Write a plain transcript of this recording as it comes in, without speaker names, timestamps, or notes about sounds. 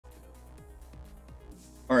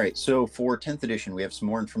All right, so for 10th edition, we have some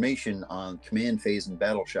more information on command phase and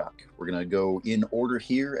Battleshock. We're going to go in order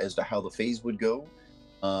here as to how the phase would go.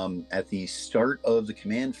 At the start of the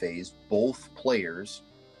command phase, both players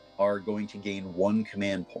are going to gain 1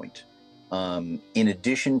 command point. In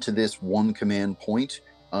addition to this 1 command point,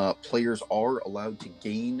 players are allowed to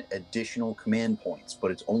gain additional command points, but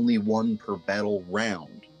it's only 1 per battle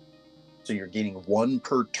round. So you're gaining 1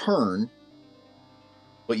 per turn,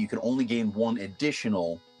 but you can only gain 1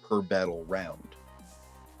 additional per battle round.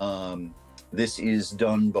 This is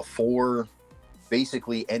done before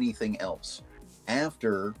basically anything else.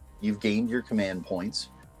 After you've gained your command points,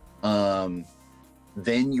 then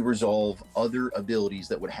you resolve other abilities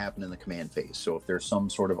that would happen in the command phase. So if there's some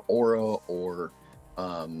sort of aura or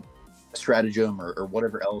stratagem or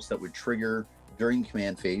whatever else that would trigger during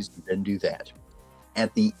command phase, then do that.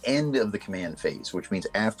 At the end of the command phase, which means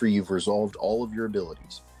after you've resolved all of your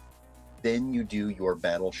abilities, then you do your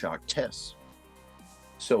Battleshock tests.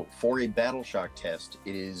 So for a Battleshock test,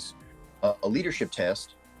 it is a leadership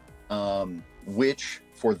test, which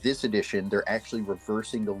for this edition, they're actually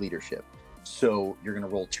reversing the leadership. So you're going to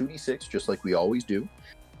roll 2d6, just like we always do,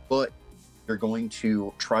 but you're going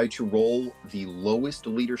to try to roll the lowest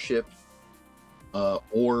leadership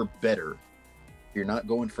or better. You're not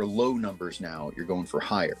going for low numbers now, you're going for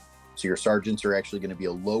higher. So your sergeants are actually going to be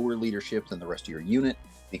a lower leadership than the rest of your unit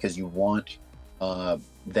because you want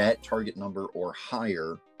that target number or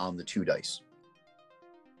higher on the 2 dice.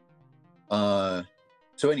 So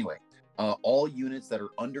anyway, all units that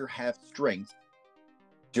are under half strength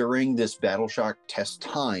during this Battleshock test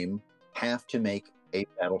time have to make a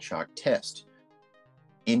Battleshock test.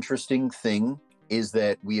 Interesting thing is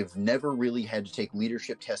that we have never really had to take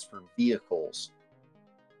leadership tests for vehicles.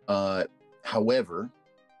 However,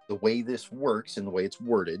 the way this works and the way it's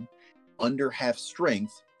worded, under half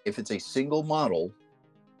strength, if it's a single model,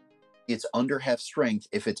 it's under half strength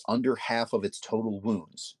if it's under half of its total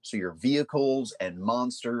wounds. So your vehicles and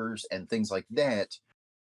monsters and things like that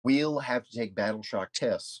will have to take Battleshock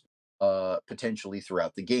tests potentially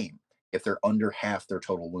throughout the game if they're under half their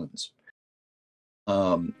total wounds.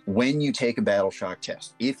 When you take a Battleshock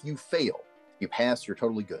test, if you fail, you pass, you're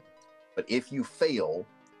totally good. But if you fail,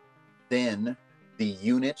 then the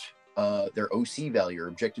unit, their OC value, or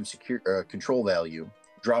objective control value,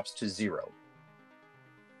 drops to 0.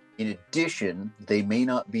 In addition, they may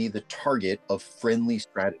not be the target of friendly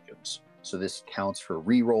stratagems. So this counts for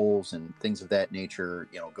rerolls and things of that nature,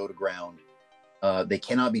 go to ground. They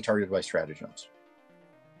cannot be targeted by stratagems.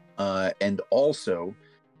 And also,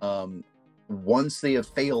 once they have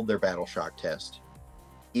failed their Battleshock test,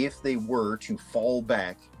 if they were to fall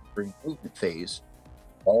back during movement phase,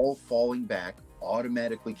 all falling back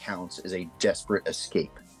automatically counts as a desperate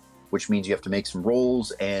escape, which means you have to make some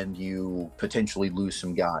rolls and you potentially lose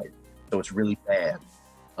some guide. So it's really bad.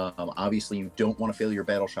 Obviously, you don't want to fail your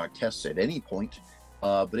Battleshock tests at any point,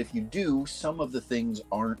 but if you do, some of the things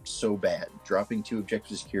aren't so bad. Dropping to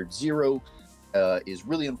objective secured 0 is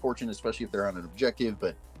really unfortunate, especially if they're on an objective,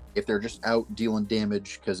 but if they're just out dealing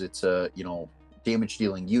damage because it's a damage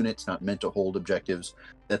dealing units, not meant to hold objectives,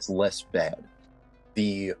 that's less bad.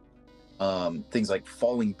 The things like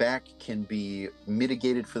falling back can be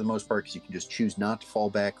mitigated for the most part because you can just choose not to fall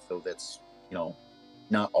back, though that's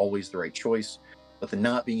not always the right choice. But the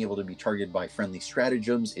not being able to be targeted by friendly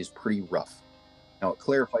stratagems is pretty rough. Now it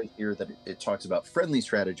clarifies here that it talks about friendly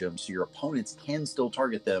stratagems, so your opponents can still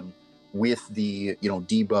target them with the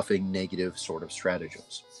debuffing negative sort of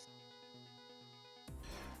stratagems.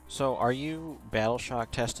 So are you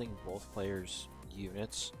Battleshock testing both players'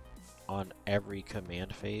 units on every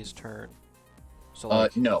command phase turn? So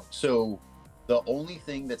no. So the only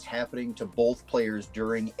thing that's happening to both players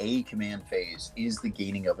during a command phase is the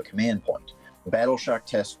gaining of a command point. Battleshock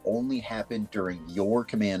tests only happen during your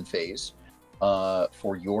command phase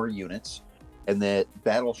for your units, and that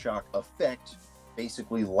Battleshock effect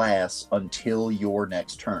basically lasts until your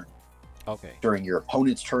next turn. Okay. During your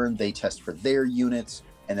opponent's turn, they test for their units,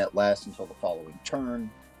 and that lasts until the following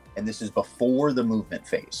turn. And this is before the movement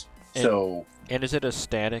phase. And is it a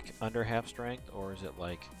static under half strength, or is it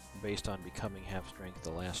like based on becoming half strength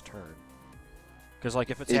the last turn? Because like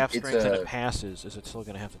if it's half strength and it passes, is it still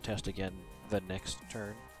going to have to test again the next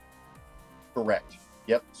turn? Correct.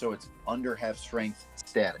 Yep. So it's under half strength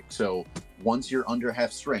static. So once you're under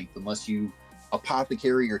half strength, unless you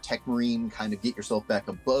apothecary or tech marine kind of get yourself back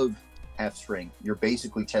above half strength, you're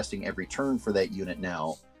basically testing every turn for that unit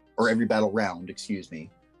now, or every battle round, excuse me,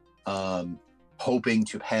 hoping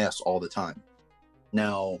to pass all the time.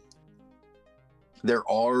 Now, there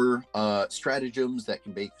are stratagems that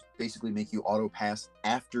can basically make you auto pass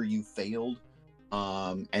after you failed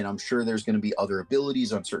And I'm sure there's going to be other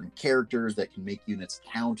abilities on certain characters that can make units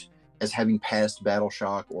count as having passed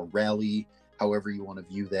Battleshock or Rally, however you want to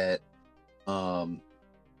view that.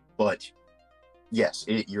 But yes,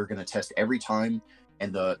 you're going to test every time.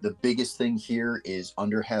 And the biggest thing here is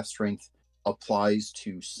under half strength applies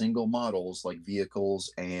to single models like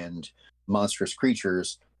vehicles and monstrous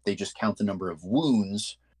creatures. They just count the number of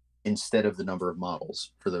wounds instead of the number of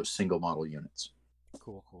models for those single model units.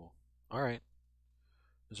 Cool, cool. All right.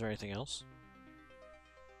 Is there anything else?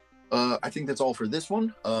 I think that's all for this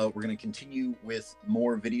one. We're going to continue with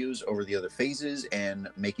more videos over the other phases and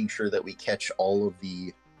making sure that we catch all of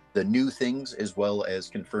the new things, as well as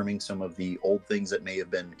confirming some of the old things that may have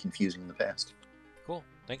been confusing in the past. Cool.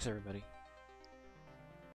 Thanks, everybody.